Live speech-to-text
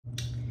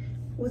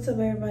What's up,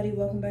 everybody?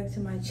 Welcome back to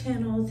my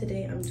channel.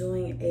 Today I'm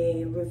doing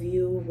a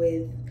review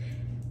with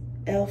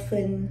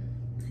Elfinhair,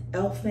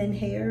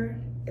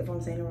 if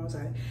I'm saying it wrong,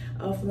 sorry.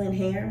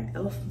 Elfinhair,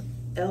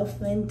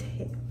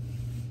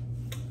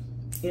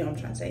 you know what I'm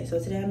trying to say. So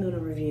today I'm doing a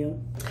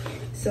review.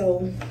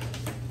 So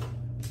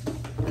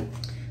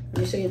let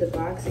me show you the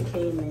box it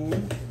came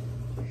in.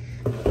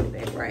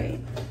 Back right.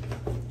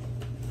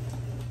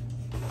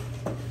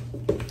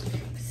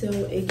 So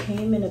it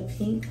came in a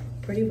pink,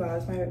 pretty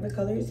box. My favorite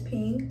color is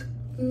pink.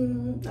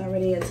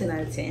 Already a 10 out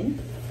of 10.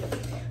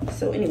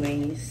 So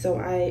anyways, so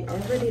I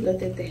already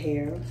looked at the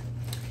hair.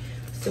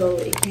 So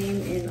it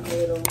came in a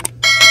little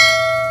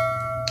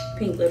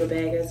pink little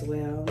bag as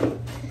well.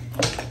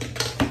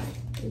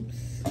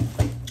 Oops.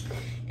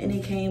 And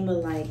it came with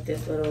like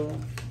this little,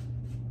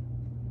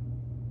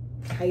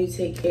 how you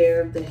take care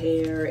of the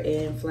hair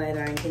and flat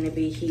iron, can it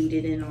be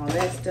heated and all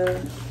that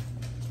stuff.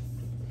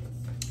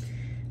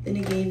 Then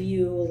it gave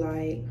you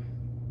like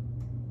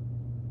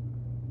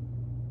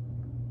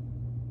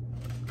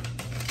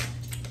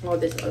all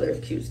this other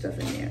cute stuff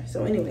in there.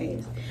 So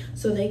anyways,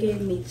 so they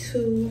gave me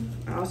two.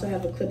 I also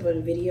have a clip of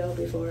the video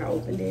before I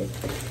opened it.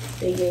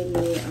 They gave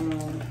me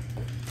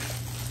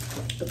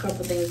a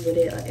couple things with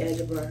it, an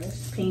edge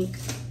brush, pink.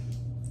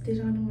 Did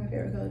y'all know my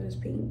favorite color is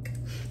pink?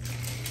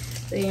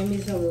 They gave me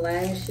some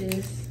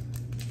lashes.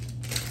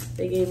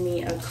 They gave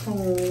me a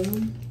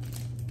comb.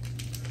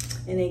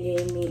 And they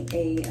gave me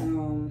a,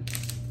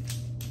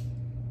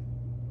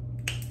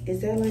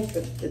 is that like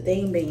the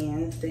thing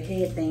bands, the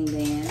head thing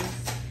bands?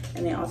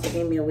 And they also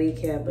gave me a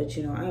wig cap, but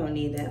you know, I don't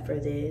need that for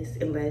this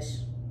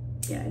unless,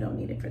 yeah, I don't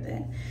need it for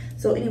that.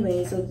 So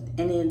anyway, so,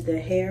 and then the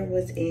hair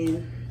was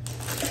in,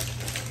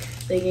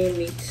 they gave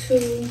me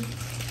two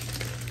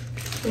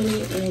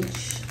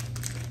 20-inch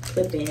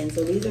clip-ins.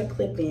 So these are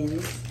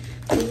clip-ins.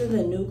 These are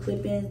the new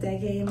clip-ins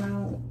that came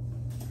out.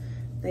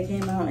 They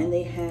came out and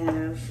they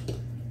have,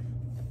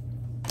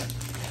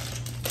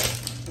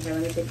 okay,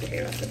 let me take the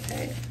hair off the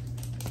pack.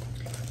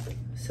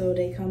 So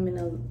they come in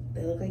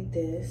they look like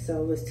this.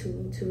 So it was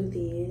two of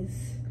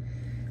these.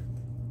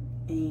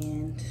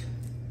 And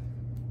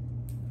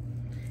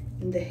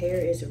the hair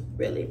is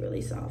really,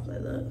 really soft.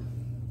 Like, look.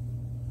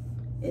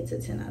 It's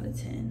a 10 out of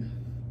 10.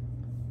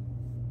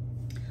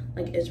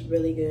 Like, it's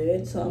really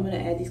good. So I'm gonna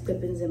add these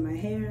clip-ins in my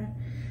hair.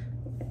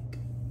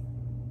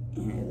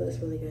 And it looks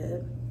really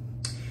good.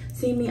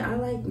 See me, I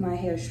like my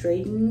hair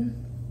straightened.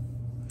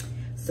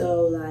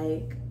 So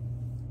like,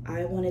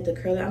 I wanted the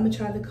curly. I'm gonna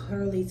try the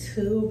curly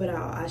too, but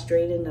I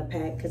straighten the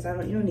pack because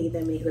you don't need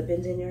that many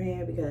clip-ins in your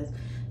hair because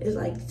it's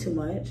like too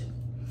much.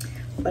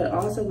 But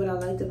also what I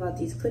liked about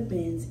these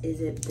clip-ins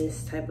is it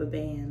this type of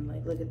band.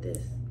 Like, look at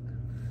this.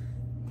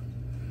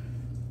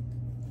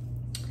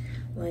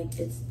 Like,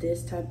 it's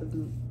this type of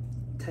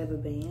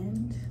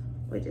band,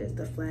 which is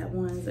the flat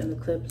ones, and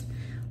the clips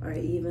are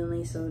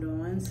evenly sewed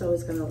on, so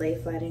it's gonna lay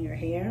flat in your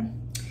hair.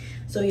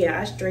 So yeah,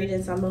 I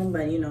straightened some of them,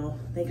 but you know,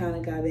 they kind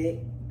of got big,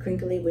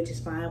 crinkly, which is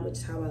fine, which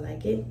is how I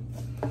like it.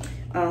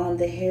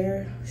 The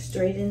hair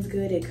straightens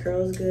good, it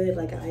curls good.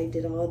 Like, I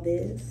did all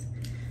this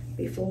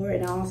before,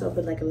 and I also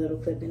put like a little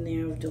clip in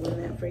there of doing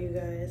that for you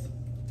guys.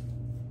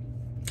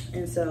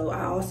 And so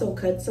I also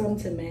cut some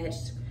to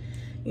match,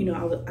 you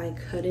know, I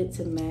cut it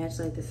to match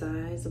like the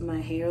size of my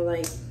hair.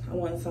 Like, I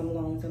want some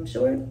long, some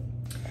short.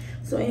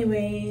 So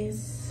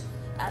anyways,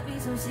 I be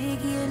so sick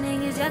of you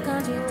niggas that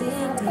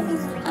contradict me.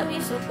 I be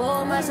so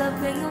bold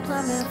myself when you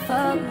come and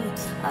fuck me.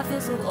 I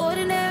feel so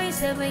ordinary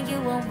except when you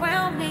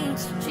around me.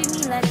 Treat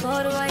me like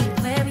water while you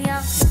wear me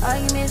out.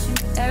 Arguments, you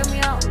air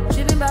me out.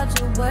 Tripping about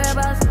your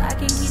whereabouts. I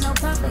can't keep no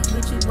conflict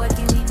with you, but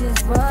can we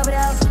just rub it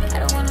out? I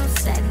don't want no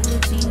savvy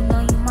with you. You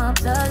know you my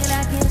plug and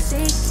I can't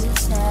say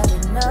just have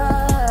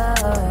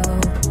enough.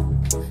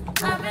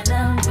 I've been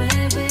down,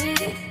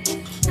 baby.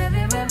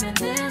 Every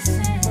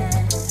reminiscing.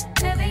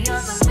 Every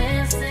other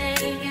missing.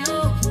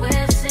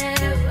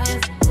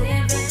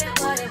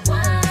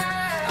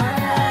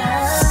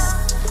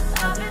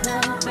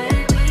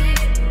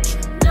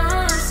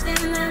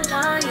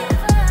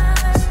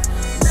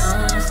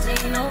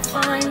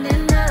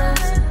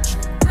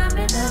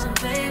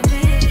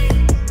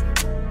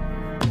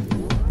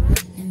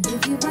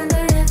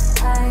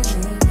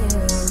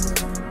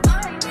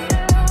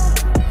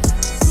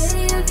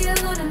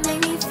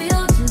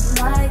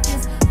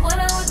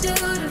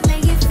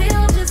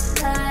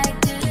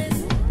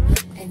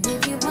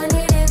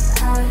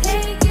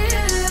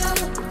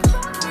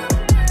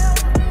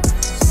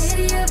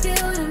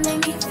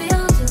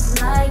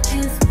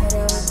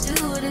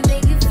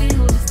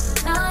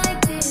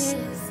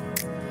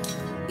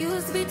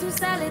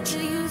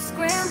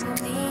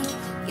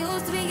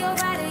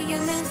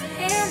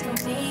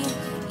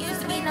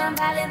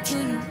 Violent to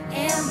you,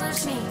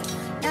 ambush me.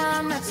 Now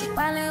I'm not too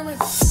violent with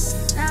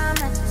you. Now I'm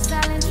not too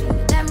silent. You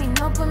let me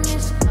no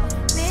permission.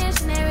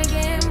 Missionary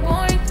getting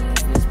boring.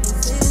 Switch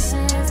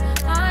positions.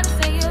 Hard to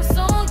say your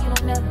soul, you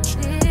don't never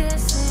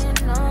listen.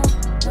 No,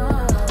 no.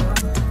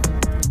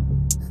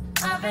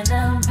 I've been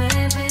down,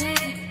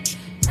 baby.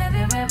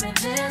 Every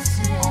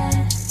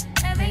reminiscence.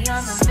 Every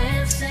other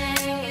missing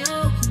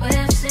you.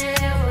 With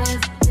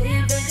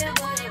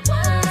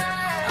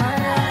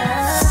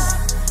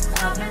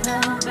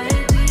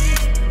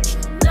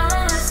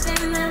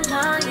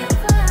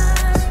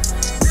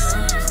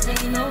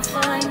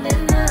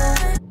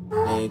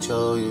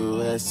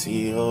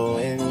wholesale.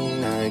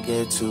 I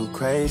get too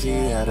crazy,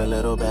 had a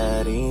little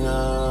bad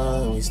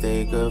enough. We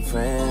stay good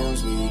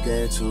friends, we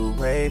get too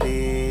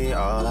wavy.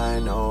 All I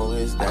know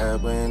is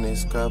that when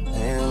this cup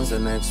ends, the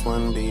next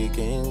one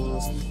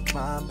begins.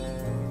 My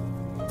bad.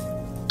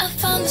 I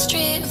found the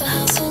street with a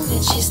house in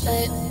which she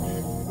stayed.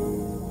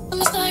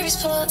 My stories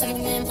full, every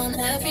name on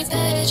every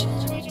page.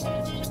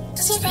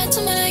 Cause I read to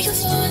where you're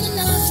falling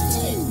enough for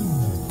me.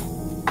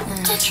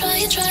 I'll try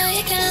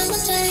again one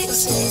day, you'll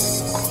see.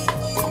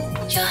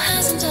 Your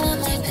hands under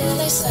my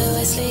pillow, so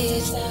I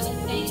sleep.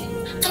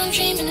 And I'm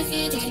dreaming of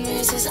you, leaving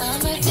bruises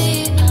on my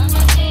feet. I'm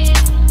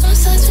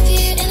obsessed with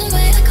you in a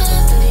way I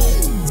can't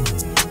believe.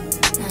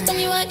 When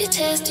you wipe your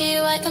tears, do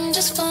you wipe them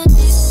just for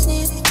me?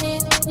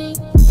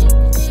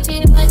 Do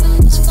you wipe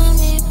them just for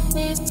me?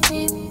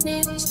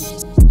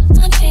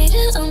 I'm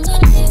faded on my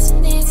knees.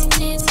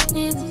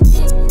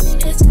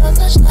 It's your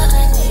touch that I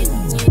need.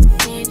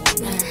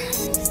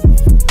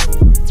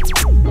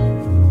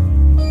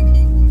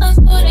 I've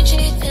ordered you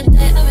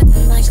today,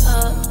 everything like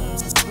up.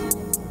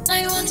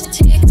 I want to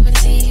take come and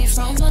see you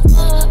from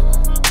afar.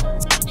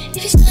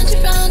 If you stand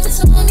around,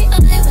 it's only I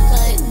would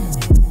like.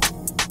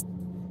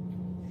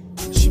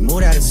 She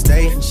moved out of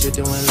state and shit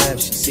that went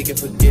left, she seeking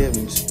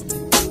forgiveness.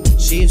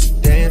 She used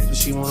to dance, but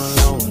she went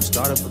alone and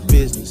start up a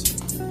business.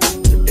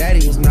 Her daddy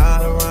is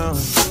not around,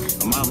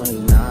 her mama is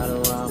not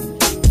around.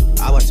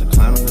 I watch her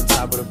climb to the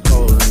top of the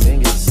pole and then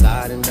get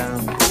sliding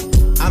down.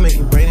 I make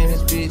it rain in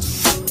this bitch,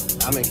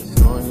 I make it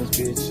snow in this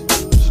bitch.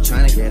 She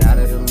tryna get out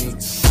of the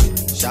mix.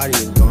 Shawty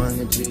is going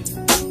legit.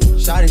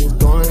 Shawty is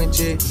going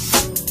legit.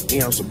 Me,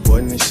 I'm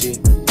supporting this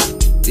shit.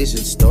 This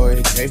is the story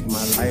that came from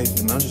my life,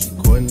 and I'm just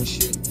recording this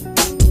shit.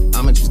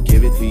 I'ma just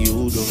give it to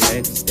you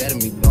direct instead of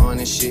me blowing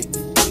this shit.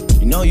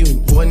 You know you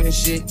important this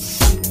shit.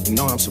 You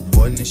know I'm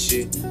supporting this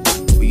shit.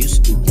 We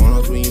used to do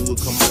pornos when you would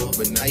come over,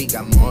 but now you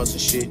got morals and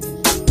shit.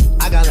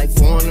 I got like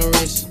 4 on the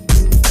wrist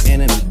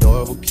and an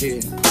adorable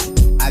kid.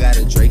 I got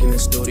a Drake in the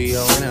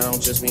studio, and I don't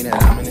just mean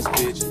that I'm in this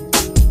bitch.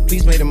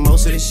 Please make the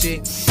most of this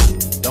shit.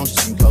 Don't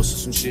just come close to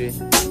some shit.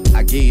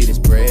 I give you this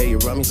bread, you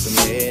rub me some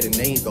head, and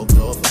then you go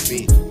blow up a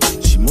beat.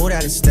 She moved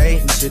out of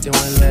state and shit that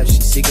went left,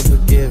 she seeking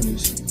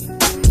forgiveness.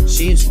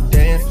 She used to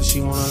dance, but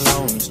she went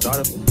alone and start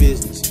up a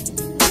business.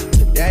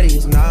 Her daddy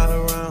is not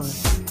around.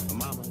 Her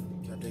mama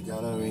kept the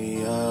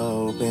gallery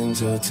open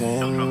till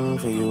 10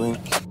 for you and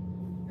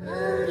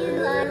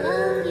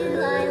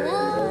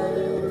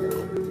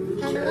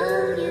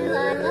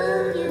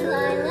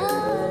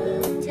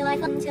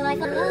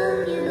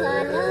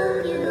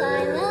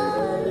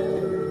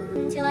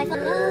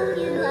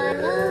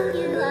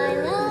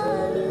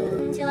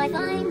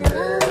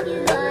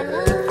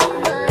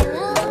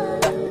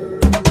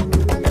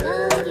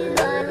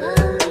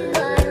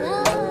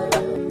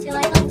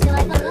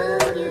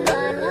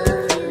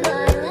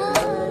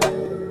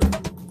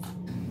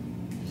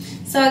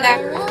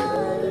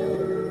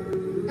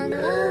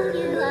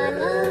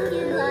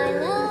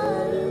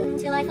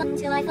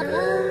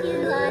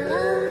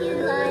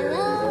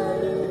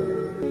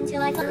So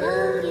I got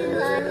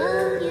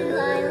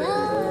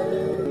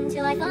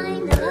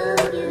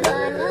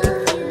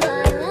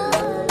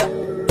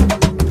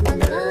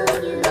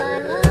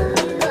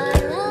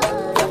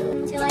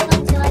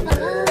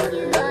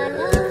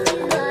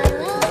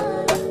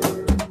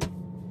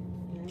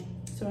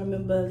So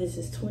remember, this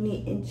is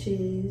 20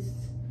 inches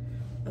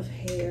of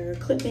hair.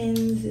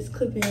 Clip-ins is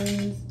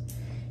clip-ins.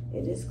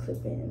 It is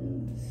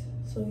clip-ins.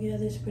 So yeah,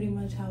 that's pretty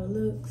much how it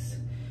looks.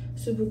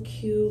 Super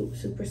cute,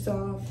 super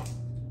soft,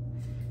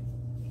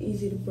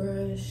 easy to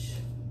brush.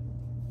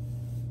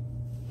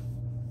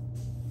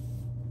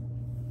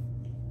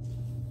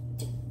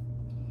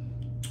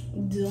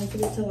 Don't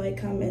forget to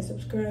like, comment,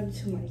 subscribe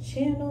to my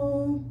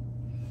channel.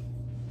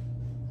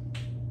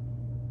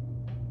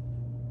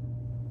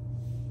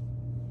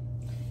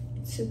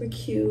 It's super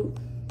cute.